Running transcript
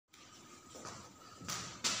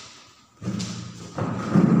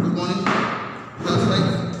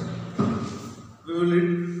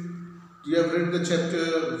the chapter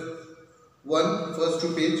 1, first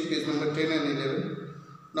two page number 10 and 11.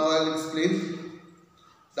 Now I will explain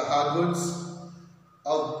the hard words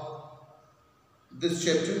of this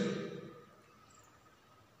chapter.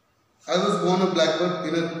 I was born a blackbird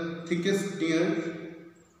in a thicket near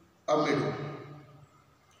a meadow.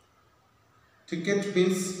 Thicket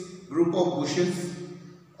means group of bushes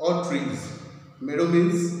or trees. Meadow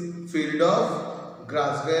means field of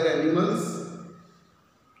grass where animals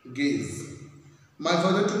graze. My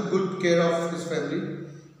father took good care of his family.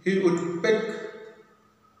 He would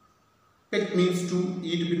peck means to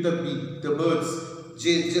eat with the beak. The birds,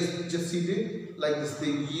 just see they like this,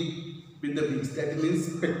 they eat with the beaks. That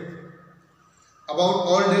means peck. About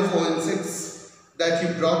all day for insects that he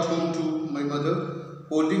brought home to my mother,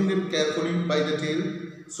 holding them carefully by the tail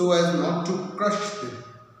so as not to crush them.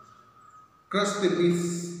 Crush them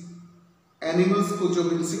means animals को, जो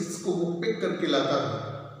insects को वो pick करके लाता था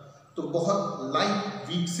तो बहुत light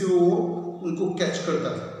week से वो उनको कैच करता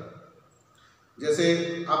था। जैसे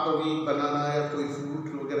आप अभी बनाना या कोई फ्रूट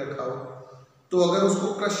वगैरह खाओ तो अगर उसको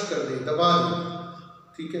क्रश कर दे, दबा दे,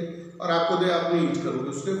 ठीक है, और आपको दे, आप नहीं ईट करोगे,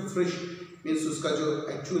 उसके फ्रेश मीन्स उसका जो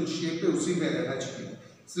एक्चुअल शेप है उसी में रहना चाहिए।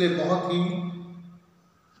 इसलिए बहुत ही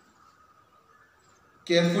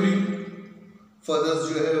केयरफुली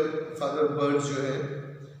फादर बर्ड जो है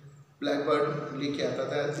ब्लैकबर्ड लेके आता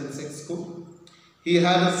था इंसेक्ट्स को। He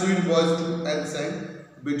had a sweet voice too and sang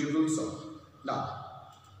beautiful song. Now,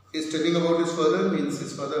 he's telling about his father, means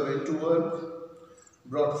his father went to work,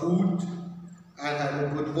 brought food and had a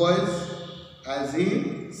good voice as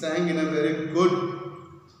he sang in a very good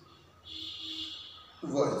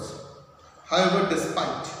voice. However,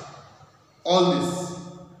 despite all this,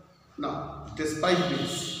 now despite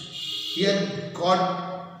this, he had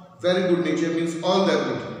got very good nature, means all the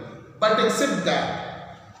ability. But except that,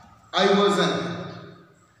 I was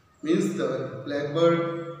means the blackbird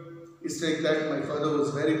is like that. My father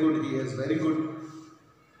was very good. He has very good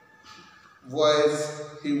voice.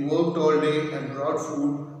 He worked all day and brought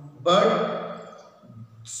food. But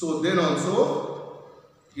so then also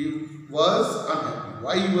he was unhappy.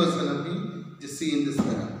 Why he was unhappy? Just see in this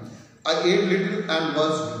manner. I ate little and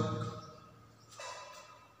was weak.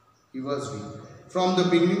 He was weak. From the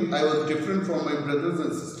beginning, I was different from my brothers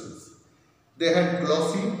and sisters. They had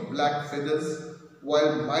glossy black feathers,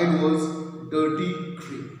 while mine was dirty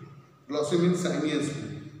grey. Glossy means shiny and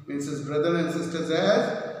smooth. Means his brother and sisters had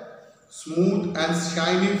smooth and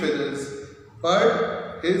shiny feathers,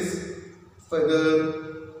 but his feather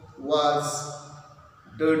was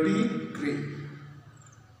dirty grey.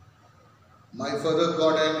 My father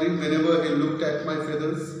got angry whenever he looked at my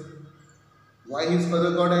feathers. Why his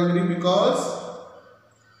father got angry? Because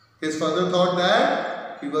his father thought that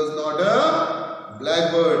he was not a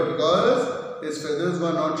blackbird, because his feathers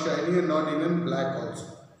were not shiny and not even black also.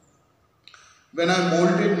 When I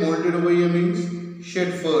molted over here means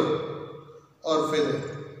shed fur or feather.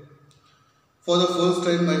 For the first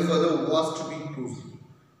time, my father washed me closely.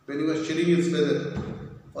 When he was shedding his feather,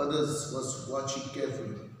 father was watching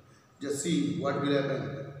carefully. Just see what will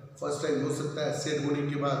happen. First time हो सकता है shed होने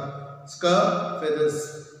के बाद इसका feathers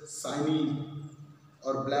shiny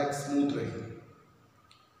और black smooth रहे.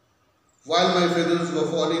 While my feathers were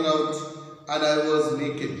falling out and I was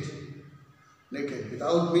naked,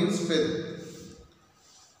 without means feather.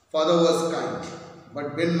 Father was kind,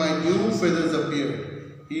 but when my new feathers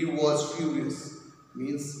appeared, he was furious,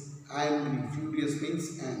 means angry. Furious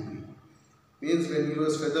means angry. Means when he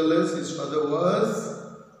was featherless, his father was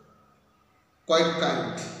quite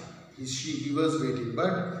kind. He was waiting,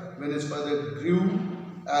 but when his father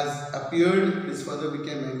appeared, his father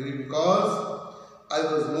became angry because I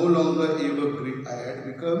was no longer evergreen. I had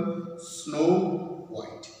become snow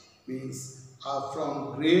white. Means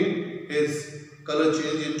from grey, his color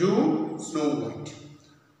changed into snow white.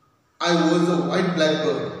 I was a white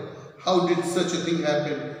blackbird. How did such a thing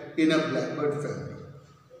happen in a blackbird family?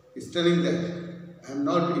 He's telling that I am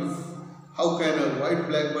not. How can a white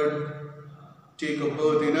blackbird take a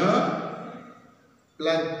birth in a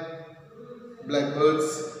blackbird's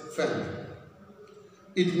family?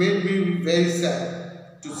 It made me very sad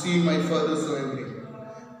to see my father so angry.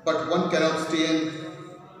 But one cannot stay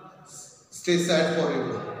sad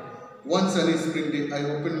forever. One sunny spring day, I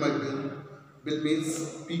opened my bill. Bill means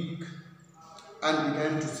beak, and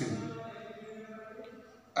began to sing.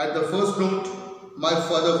 At the first note, my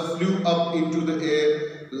father flew up into the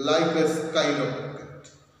air like a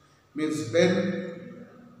skyrocket. Means when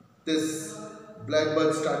this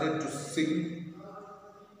blackbird started to sing,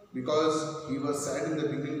 because he was sad in the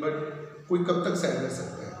beginning, but कोई कब तक sad रह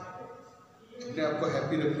सकता है? अपने आप को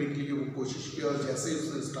happy रखने के लिए वो कोशिश की और जैसे ही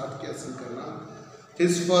उसने स्टार्ट किया सिंग करना,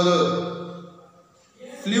 his father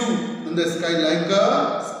flew in the sky like a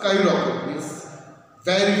skyrocket, means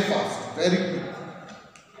very fast, very quick.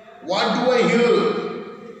 What do I hear?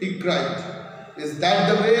 He cried. Is that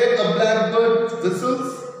the way a blackbird whistles?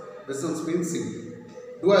 Whistles means sing.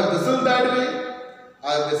 Do I whistle that way?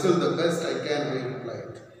 I whistle the best I can, I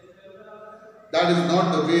replied. That is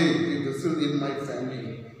not the way we whistle in my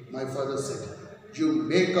family, my father said. You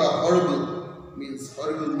make a horrible means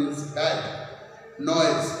bad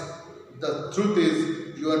noise. The truth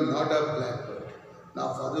is, you are not a blackbird.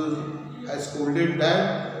 Now father has scolded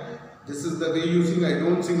that this is the way you sing, I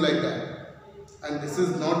don't sing like that. And this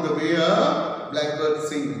is not the way a blackbird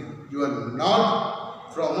sing. You are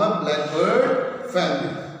not from a blackbird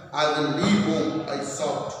family. I will leave home, I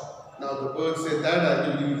sobbed. Now the bird said that I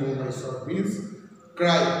will leave home, I sobbed means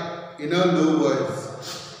cry in a low voice.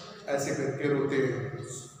 ऐसे करके रोते हैं,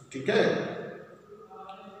 ठीक है?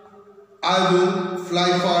 I will fly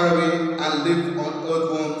far away and live on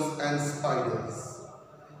earthworms and spiders.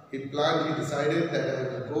 He decided that I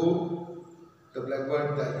will go, the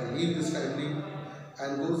blackbird, that will leave this family and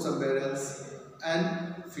go somewhere else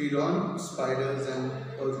and feed on spiders and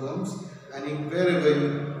earthworms, and wherever you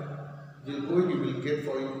will go, he will get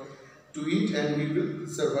for you to eat and he will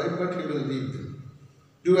survive, but he will leave them.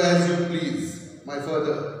 Do as you please, my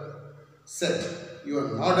father said. You are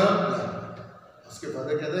not a blackbird. Uske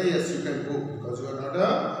father कहता है, yes, you can go because you are not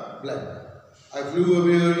a blackbird. I flew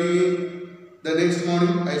away early. The next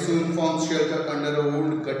morning, I soon found shelter under an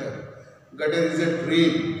old gutter. Gutter is a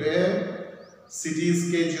drain where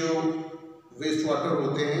cities के जो waste water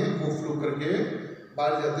होते हैं वो flow करके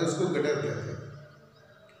बाहर जाते हैं, उसको गटर कहते हैं.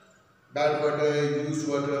 Bad water, used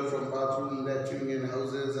water from bathroom, latrine in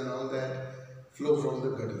houses and all that flow from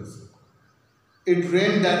the gutters. It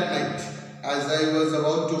rained that night. As I was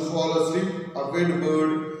about to fall asleep, a red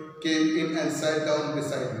bird came in and sat down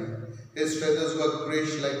beside me. His feathers were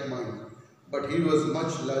grayish like mine, but he was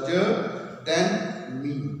much larger than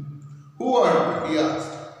me. Who are you? He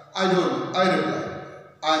asked. I don't know, I replied.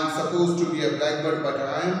 I am supposed to be a blackbird, but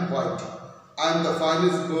I am white. I am the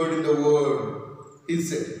finest bird in the world, he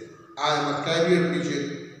said. I am a carrier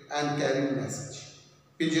pigeon and carrying message.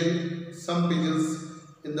 Pigeon, some pigeons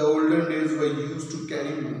in the olden days were used to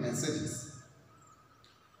carry messages.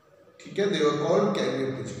 Okay, they were called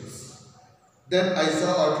carrier pigeons. Then I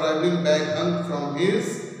saw a traveling bag hung from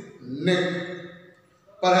his neck.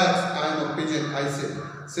 Perhaps I am a pigeon, I said,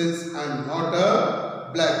 since I am not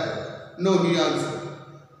a blackbird. No, he answered.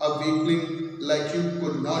 A weakling like you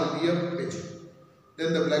could not be a pigeon.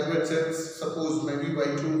 Then the blackbird said, suppose maybe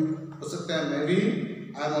white too. हो सकता है मैं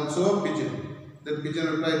भी I am also a pigeon. The pigeon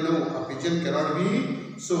replied, no, a pigeon cannot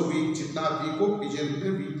be so weak. जितना weak हो, pigeon इतने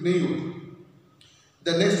weak नहीं होते.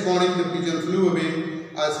 The next morning, the pigeon flew away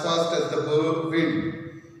as fast as the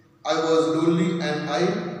wind. I was lonely and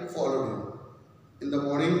I followed him. In the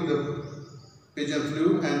morning, the pigeon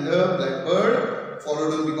flew and the blackbird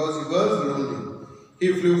followed him because he was lonely.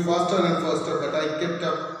 He flew faster and faster, but I kept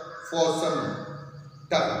up for some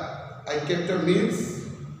time. I kept up means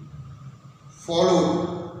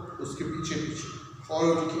followed, उसके पीछे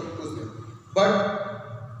followed किया उसने. But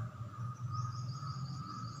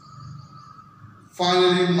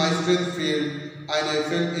finally my strength failed and I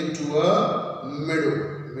fell into a meadow.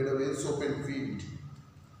 Meadow means open field.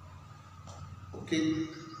 Okay,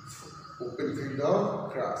 open field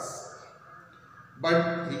of grass.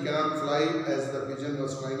 But he cannot fly as the pigeon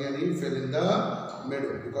was flying and he fell in the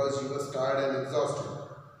meadow because he was tired and exhausted.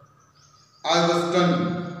 I was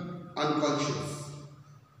stunned, unconscious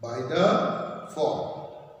by the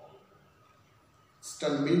fall.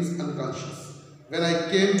 Stunned means unconscious. When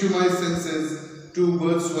I came to my senses, two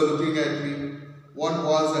birds were looking at me. One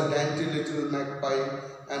was a dainty little magpie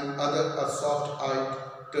and other a soft-eyed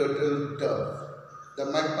turtle dove. The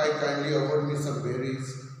magpie kindly offered me some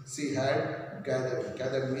berries she had gathered.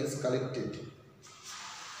 Gathered means collected.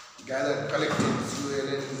 Gathered, collected,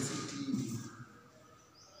 C-O-L-L-E-C-T.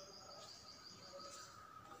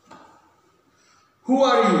 Who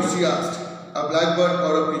are you? She asked. A blackbird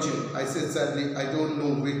or a pigeon? I said sadly, I don't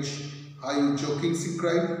know which. Are you joking? She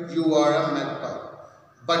cried. You are a magpie.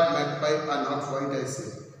 But magpie are not white, I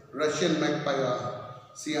said. Russian magpie are.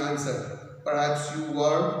 She answered. Perhaps you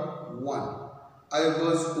are one. I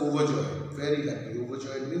was overjoyed, very happy.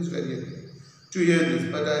 Overjoyed means very happy to hear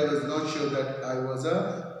this, but I was not sure that I was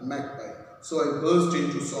a magpie. So I burst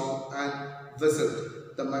into song and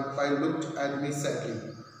whistled. The magpie looked at me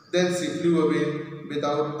sadly. Then she flew away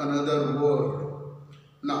without another word.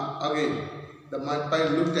 Now again, The magpie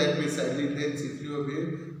looked at me sadly, then she flew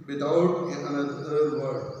away without another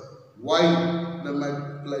word. Why? The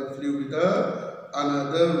magpie flew without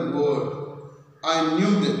another word. I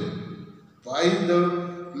knew then. Why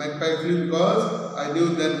the magpie flew? Because I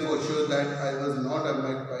knew then for sure that I was not a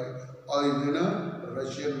magpie or even a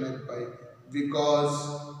Russian magpie.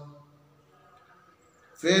 Because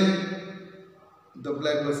when the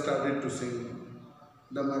blackbird started to sing,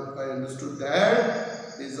 the magpie understood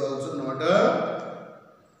that he is also not a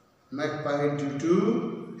magpie due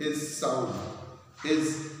to his sound,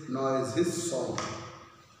 his noise, his song.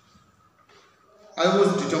 I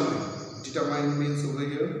was determined. Determined means over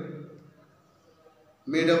here,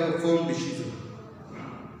 made up a firm decision.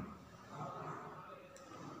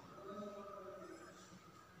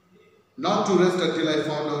 Not to rest until I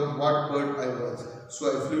found out what bird I was.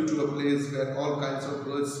 So I flew to a place where all kinds of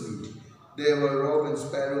birds meet. There were robins,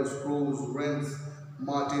 sparrows, crows, wrens,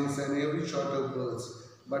 martins, and every sort of birds.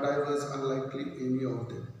 But I was unlikely any of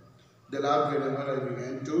them. They laughed whenever I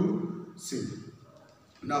began to sing.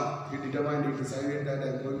 Now he determined, he decided that I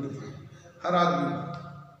am going to find. हर आदमी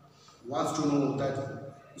wants to know that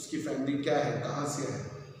उसकी family क्या है, कहाँ से है.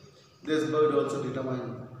 This bird also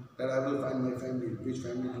determined that I will find my family, which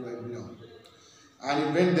family do I belong. And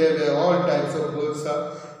he went there where all types of birds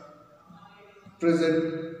are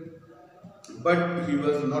present, but he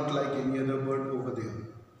was not like any other bird over there.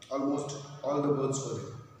 Almost all the birds were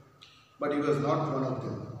there, but he was not one of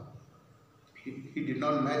them. He did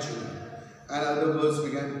not match him, and other birds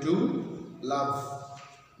began to laugh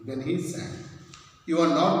when he sang. You are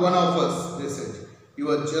not one of us, they said. You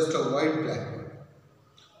are just a white blackbird.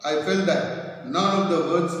 I felt that none of the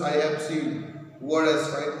birds I have seen were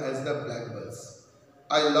as white as the blackbirds.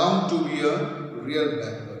 I long to be a real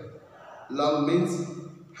blackbird. Long means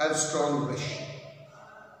have strong wish.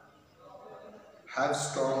 Have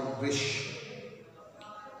strong wish.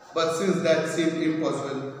 But since that seemed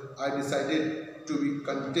impossible, I decided to be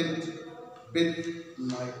content with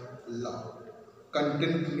my lot.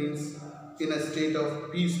 Content means in a state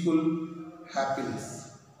of peaceful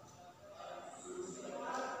happiness.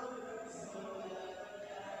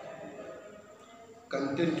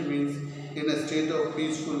 Content means in a state of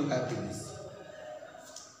peaceful happiness.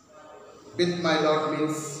 With my lot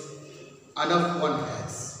means enough one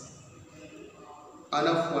has.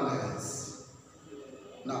 Enough one has.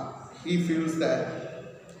 Now he feels that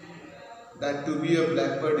to be a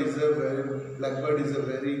blackbird is a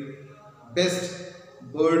very best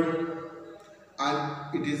bird,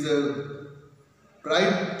 and it is a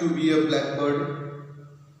pride to be a blackbird.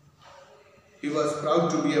 He was proud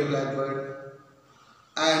to be a blackbird,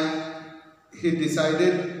 and he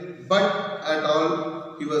decided, but at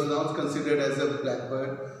all he was not considered as a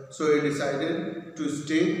blackbird, so he decided to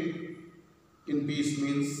stay in peace,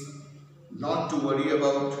 means not to worry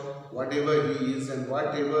about whatever he is and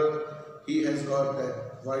whatever he has got,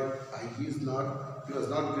 that why he was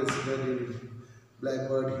not considered in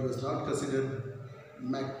blackbird, he was not considered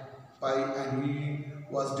magpie, and he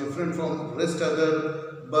was different from rest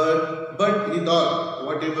other bird, but he thought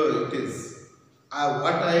whatever it is,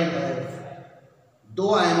 what I have,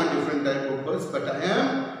 though I am a different type of bird, but I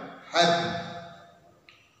am happy.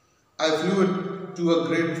 I flew to a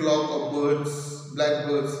great flock of birds,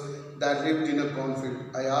 blackbirds that lived in a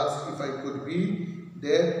cornfield. I asked if I could be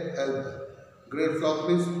their helper. Great flock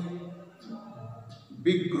means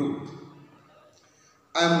big group.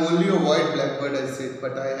 I am only a white blackbird, I said,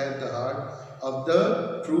 but I have the heart of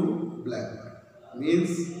the true blackbird.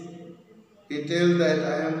 Means he tells that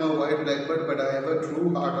I am a white blackbird, but I have a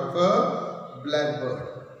true heart of a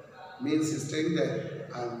blackbird. Means he's saying that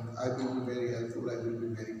I will be very helpful, I will be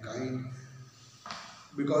very kind,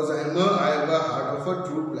 because I have a heart of a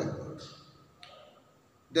true blackbird.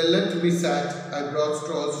 They let me sat. I brought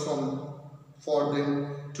straws for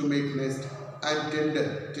them to make nest, and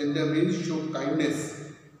tender means show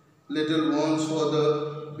kindness. Little ones for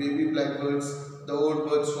the baby blackbirds, the old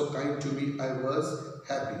birds were kind to me. I was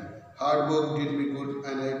happy. Hard work did me good,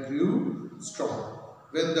 and I grew strong.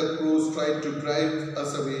 When the crows tried to drive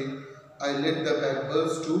us away, I led the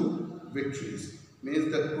blackbirds to victories.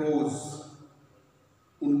 Means the crows,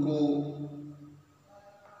 उनको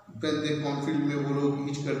when they cornfield में वो लोग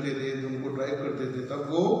each करते थे, उनको drive करते थे, तब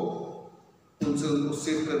वो उनको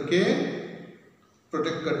सेव करके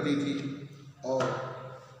प्रोटेक्ट करती थी, और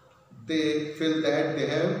they feel that they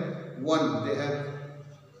have won. They have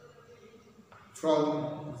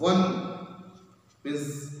from one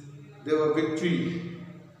means they were victory,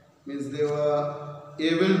 means they were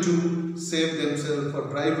able to save themselves or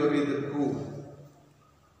drive away the crow.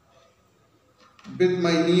 With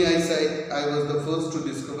my knee eyesight, I was the first to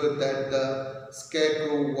discover that the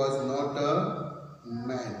scarecrow was not a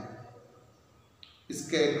man.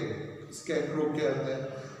 Scarecrow क्या होता है?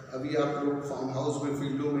 अभी आप लोग farm house में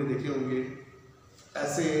फील्डों में देखे होंगे,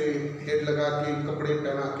 ऐसे हेड लगा के कपड़े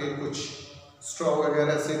पहना के कुछ स्ट्रॉ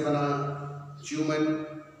वगैरह से बना ह्यूमन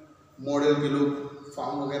मॉडल के लोग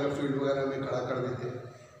फार्म वगैरह फील्ड वगैरह में खड़ा कर देते हैं।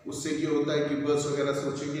 उससे ये होता है कि बर्ड्स वगैरह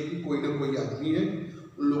सोचेंगे कि कोई ना कोई आदमी है,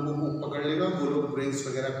 उन लोगों को पकड़ लेगा, वो लोग ब्रेन्स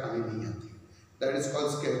वगैरह खाने नहीं आती। That is called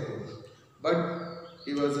scarecrow. But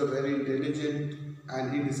he was a very intelligent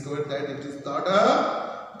and he discovered that it is not a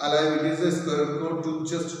alive, it is a scarecrow to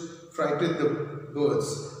just frighten the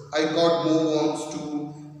birds. I got more worms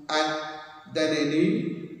than any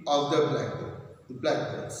of the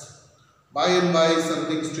blackbirds. By and by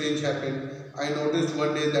something strange happened. I noticed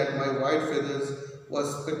one day that my white feathers were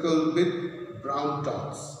speckled with brown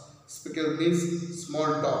dots. Speckled means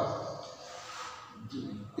small dot,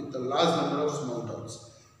 with a large number of small dots.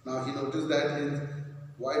 Now he noticed that his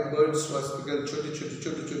white birds were speckled, छोटे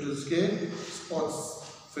उसके spots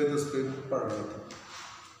feathers पे पड़ रहे थे.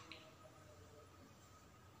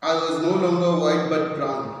 I was no longer white but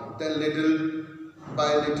brown. Then little by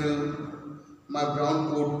little my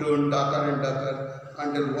brown coat turned darker and darker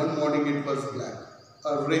until one morning it was black.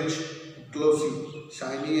 A rich, glossy,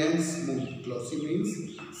 shiny and smooth. Glossy means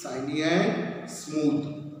shiny and smooth.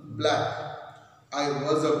 Black. I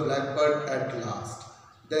was a blackbird at last.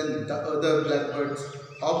 Then the other blackbirds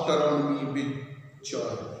hopped around me with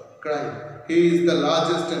joy, crying, "He is the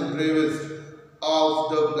largest and bravest of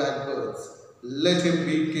the blackbirds. Let him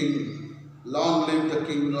be king. Long live the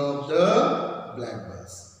king of the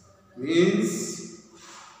blackbirds." Means,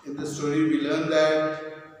 in the story we learn that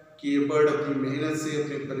कि ये bird अपनी मेहनत से,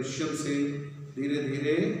 अपने परिश्रम से धीरे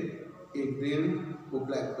धीरे एक दिन वो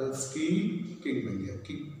ब्लैकबर्ड्स की किंग बन गया,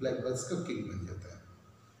 ब्लैकबर्ड्स का किंग बन जाता है.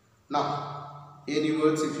 Now, any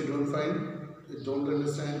words if you don't find, don't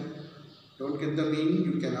understand, don't get the meaning,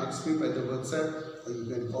 you can ask me by the WhatsApp or you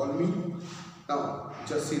can call me. Now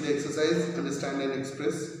just see the exercise, understand and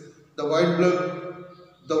express. The white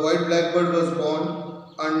blackbird was born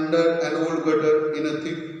under an old gutter in a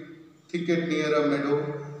thicket near a meadow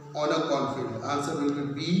on a cornfield. Answer will be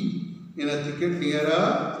B, in a thicket near a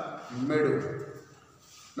meadow.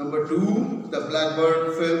 Number 2, the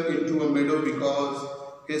blackbird fell into a meadow because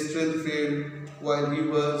his strength failed while he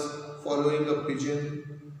was following a pigeon.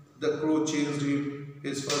 The crow chased him,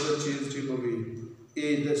 his father chased him away.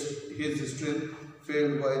 His strength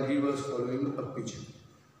failed while he was following a pigeon.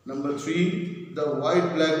 Number 3, the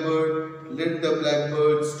white blackbird led the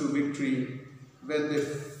blackbirds to victory when they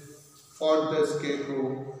fought the scarecrow,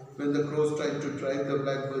 when the crows tried to drive the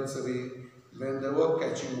blackbirds away, when they were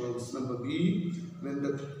catching worms. Number B, when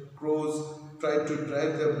the crows tried to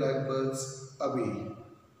drive the blackbirds away.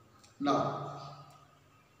 Now,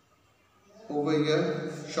 over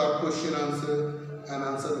here, short question answer and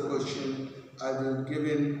answer the question. I will give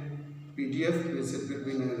in PDF, yes, it will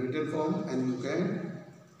be in a written form and you can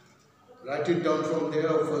write it down from there,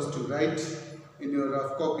 or first to write in your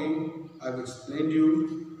rough copy. I have explained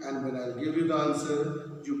you, and when I will give you the answer,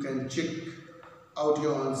 you can check out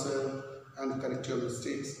your answer and correct your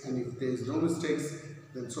mistakes, and if there is no mistakes,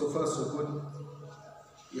 then so far so good.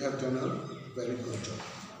 You have done a very good job.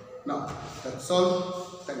 Now, that's all.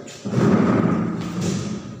 Thank you.